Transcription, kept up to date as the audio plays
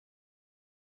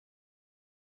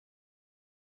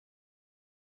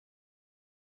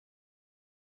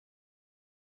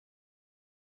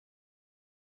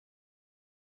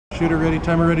shooter ready,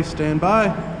 timer ready, stand by.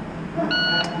 No,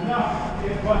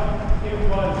 it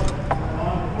was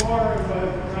on the floor, it was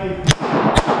right.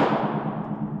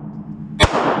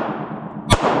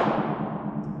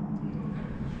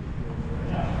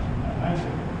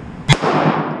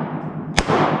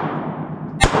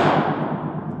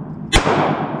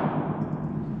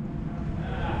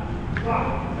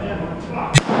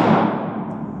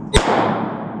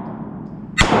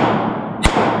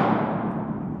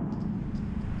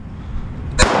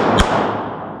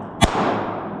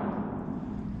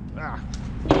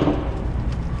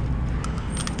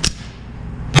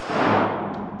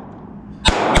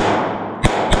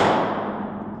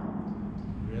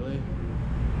 Really?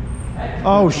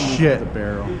 Oh shit. The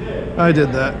barrel. I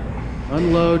did that.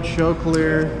 Unload, show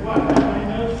clear.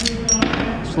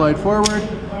 Slide forward,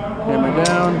 hammer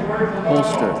down,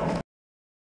 holster.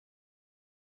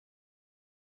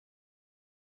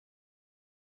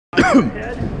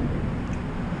 Head.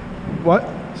 What?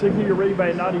 Signal you're ready by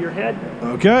a nod of your head.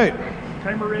 Okay.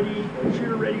 Timer ready,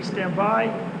 shooter ready, stand by.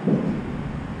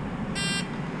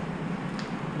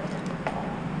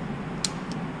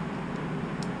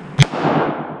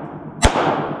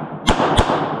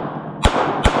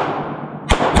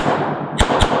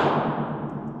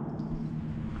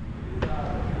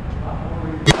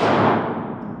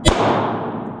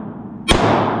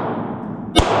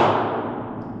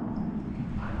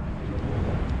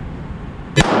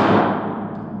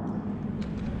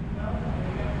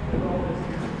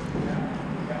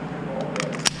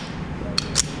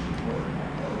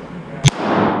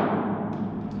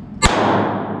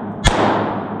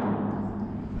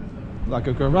 Like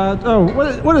a garage. Oh,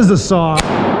 what is this song?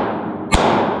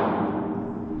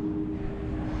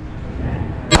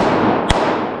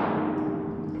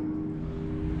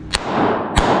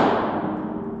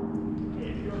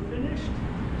 If you're finished,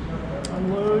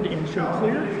 unload and show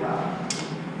clear.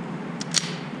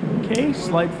 Okay,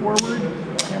 slide forward,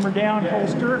 hammer down,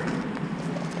 holster,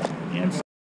 and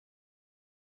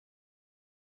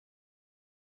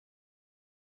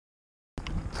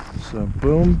So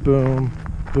boom, boom,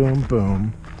 boom,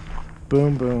 boom,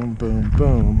 boom, boom, boom,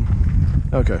 boom.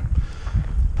 Okay.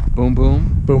 Boom,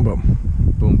 boom, Boom, boom.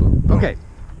 boom, boom. Okay.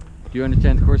 Do you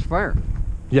understand the course of fire?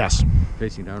 Yes.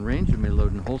 Facing down range, you may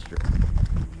load and holster.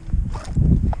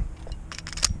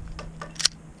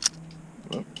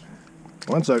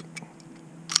 One sec.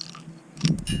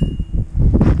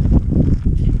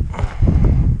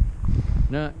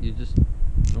 No, you just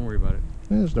don't worry about it.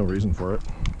 There's no reason for it.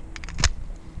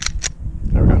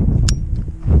 There we go.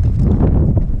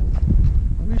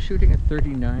 Are we shooting at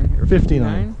 39 or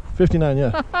 59. 59,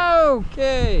 yeah.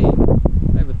 Okay.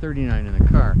 I have a 39 in the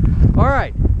car. All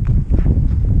right.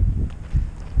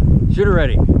 Shooter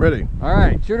ready. Ready. All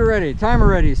right, shooter ready. Timer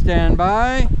ready. Stand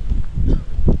by.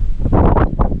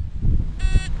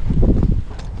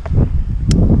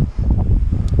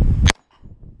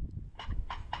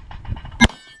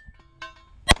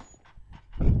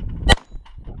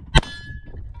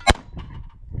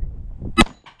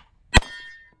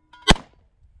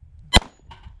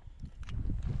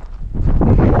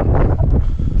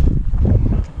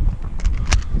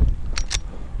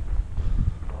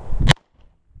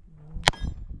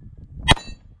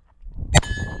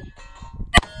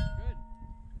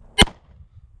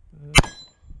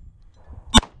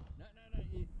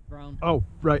 Brown. Oh,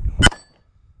 right.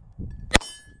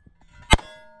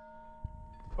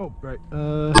 Oh, right.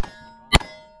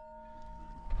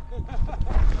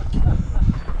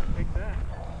 take that.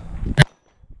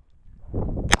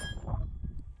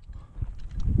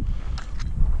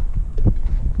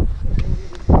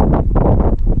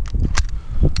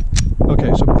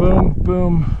 Okay, so boom,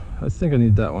 boom. I think I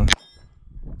need that one.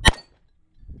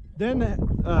 Then,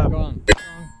 Gong.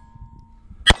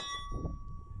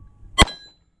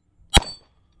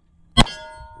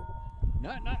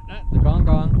 Not the gong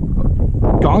gong.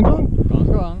 gong gong? Gong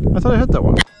gong. I thought I hit that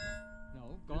one.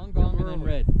 No, gong gong and then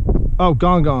red. Oh,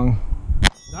 gong gong.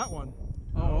 That one.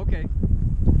 Oh, okay.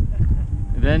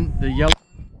 And then the yellow.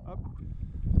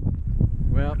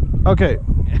 Well. Okay.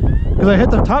 Because I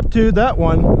hit the top two, that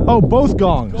one. Oh, both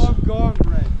gongs. Gong, gong,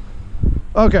 red.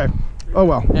 Okay. Oh,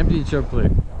 well. Empty and show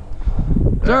clear.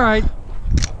 It's all right.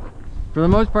 For the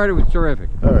most part, it was terrific.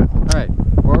 All right. All right.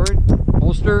 Forward.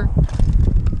 Holster.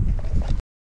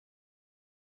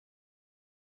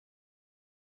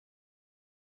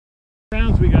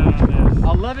 Rounds we got on this.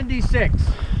 11d6.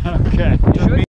 Okay. You should